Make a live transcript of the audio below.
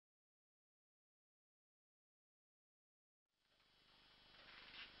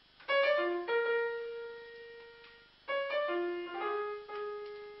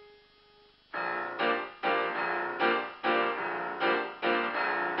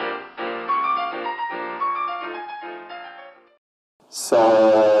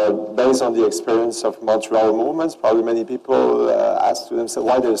So based on the experience of Montreal movements, probably many people ask to themselves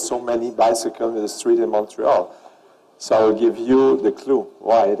why there's so many bicycles in the street in Montreal. So I'll give you the clue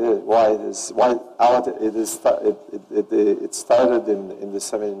why it is, how it started in the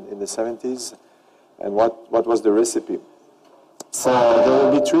 70s, and what was the recipe. So there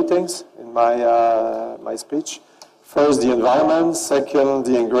will be three things in my speech. First, the environment. Second,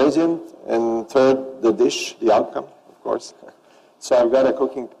 the ingredient. And third, the dish, the outcome, of course. So I've got a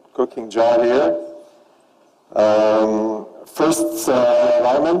cooking jar here. First,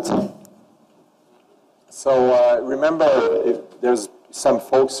 environment. So remember, if there's some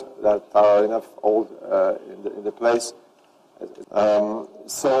folks that are enough old in the place.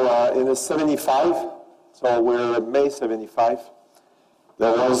 So in the 75, so we're in May 75,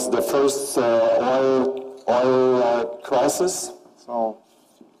 there was the first oil crisis. So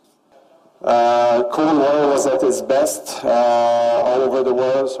coal war was at its best all over the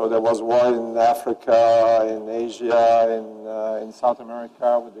world. So there was war in Africa, in Asia, in South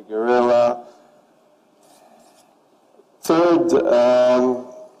America with the guerrilla. Third,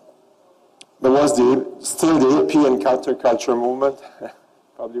 there was still the hippie and counterculture movement.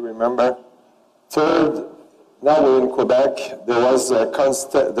 Probably remember. Third, now we're in Quebec. There was a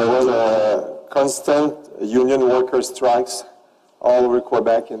constant union worker strikes all over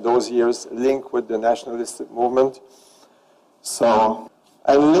Quebec in those years, linked with the nationalist movement. So,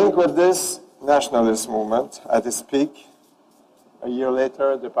 and linked with this nationalist movement at its peak, a year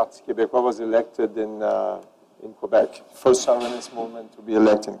later, the Parti Québécois was elected in Quebec. First sovereignist movement to be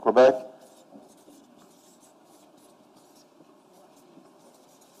elected in Quebec.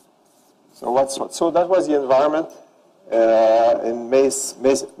 So that was the environment in May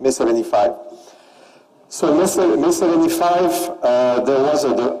 75. So in May 75, there was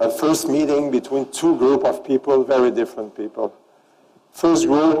a first meeting between two groups of people, very different people. First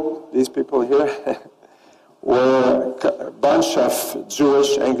group, these people here, were a bunch of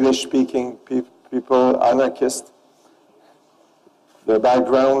Jewish, English-speaking people, anarchists. The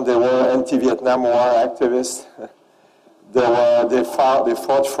background, they were anti-Vietnam War activists. They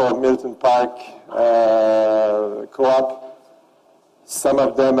fought for Milton Park co-op. Some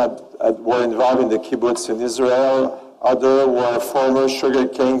of them were involved in the kibbutz in Israel. Others were former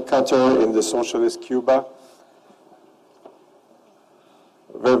sugarcane cutter in the socialist Cuba,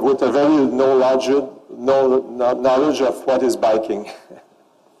 with a very no knowledge of what is biking.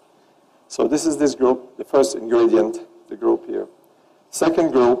 So this is this group, the first ingredient, the group here.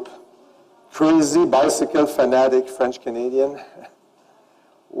 Second group, crazy bicycle fanatic French-Canadian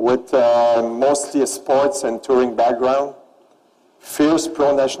with mostly a sports and touring background, fierce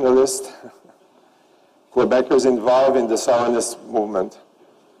pro-nationalist, Quebecers involved in the sovereignist movement.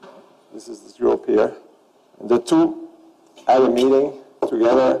 This is this group here. And the two had a meeting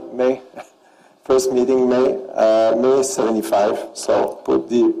together, first meeting May 75. So put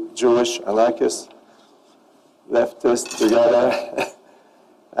the Jewish anarchists, leftists together,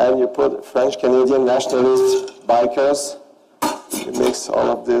 and you put French-Canadian nationalist bikers. You mix all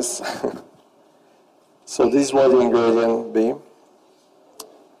of this. So these were the ingredient B.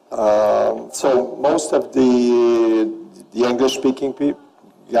 So most of the English-speaking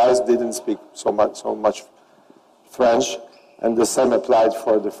guys didn't speak so much French, and the same applied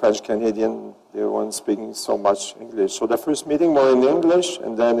for the French-Canadian. They weren't speaking so much English. So the first meeting were in English,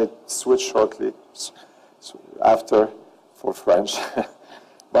 and then it switched shortly after for French.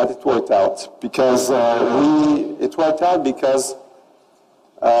 But it worked out because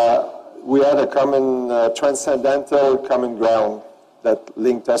we had a common transcendental common ground that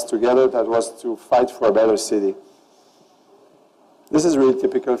linked us together. That was to fight for a better city. This is really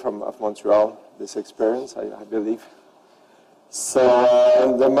typical of Montreal. This experience, I believe. So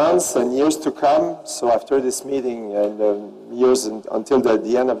in the months and years to come, so after this meeting and years until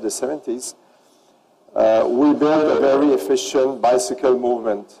the end of the 70s, we built a very efficient bicycle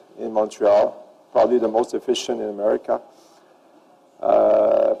movement in Montreal, probably the most efficient in America,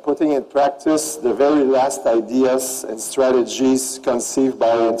 putting in practice the very last ideas and strategies conceived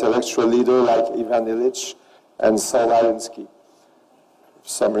by intellectual leaders like Ivan Illich and Saul Alinsky. If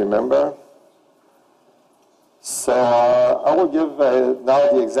some remember. So I will give now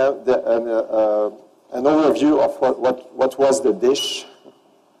an overview of what was the dish.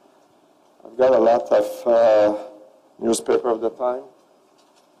 I've got a lot of newspaper of the time.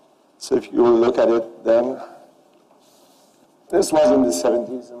 So if you will look at it then. This was in the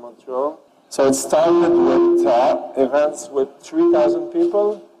 70s in Montreal. So it started with events with 3,000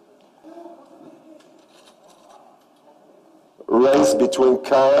 people. Race between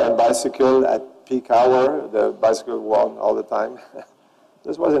car and bicycle at peak hour, the bicycle won all the time.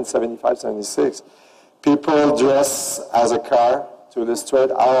 This was in 75, 76. People dress as a car to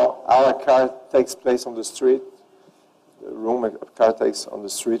illustrate our car takes place on the street. The room a car takes on the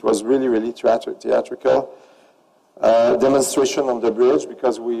street was really, really theatrical. Demonstration on the bridge,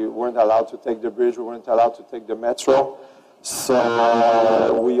 because we weren't allowed to take the bridge, we weren't allowed to take the metro.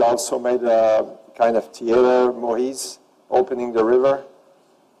 So we also made a kind of theater, Maurice, opening the river.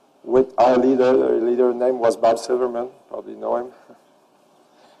 With our leader, the leader name was Bob Silverman, probably know him.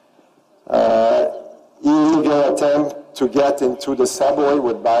 Illegal attempt to get into the subway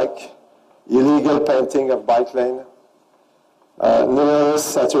with bike, illegal painting of bike lane, numerous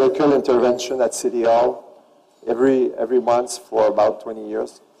satirical intervention at City Hall every month for about 20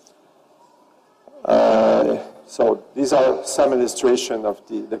 years. So these are some illustration of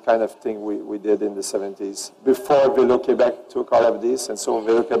the kind of thing we did in the 70s. Before Vélo Québec took all of this, and so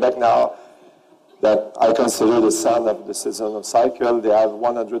Vélo Québec now, that I consider the son of the Citizen of Cycle, they have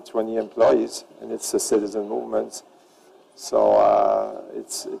 120 employees, and it's a citizen movement. So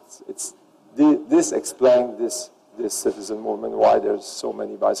this explains this citizen movement, why there's so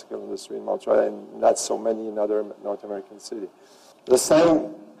many bicycle industry in Montreal and not so many in other North American cities. The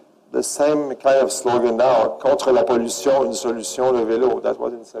same kind of slogan now, contre la pollution, une solution, le vélo. That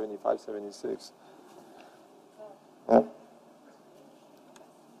was in 75, 76. Yeah.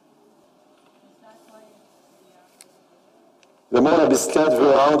 Le mot la bicyclette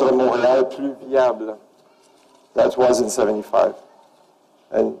veut rendre Montréal plus viable. That was in 75.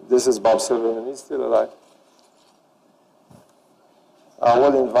 And this is Bob Silverman, he's still alive. I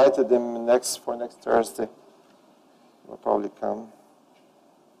will invite him for next Thursday. He'll probably come.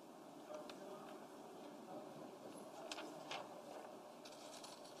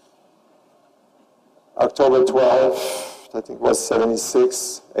 October 12th, I think it was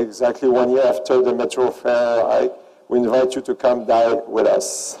 76, exactly 1 year after the Metro Fair hike. We invite you to come die with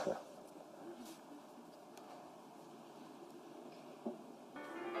us.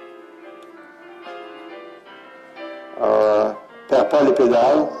 Perds pas les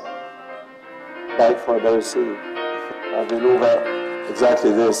pédales, bike for a better city. Un vélo vers,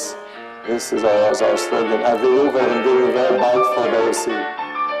 exactly this. This is our slogan. Un vélo vers une ville nouvelle, bike for a better city.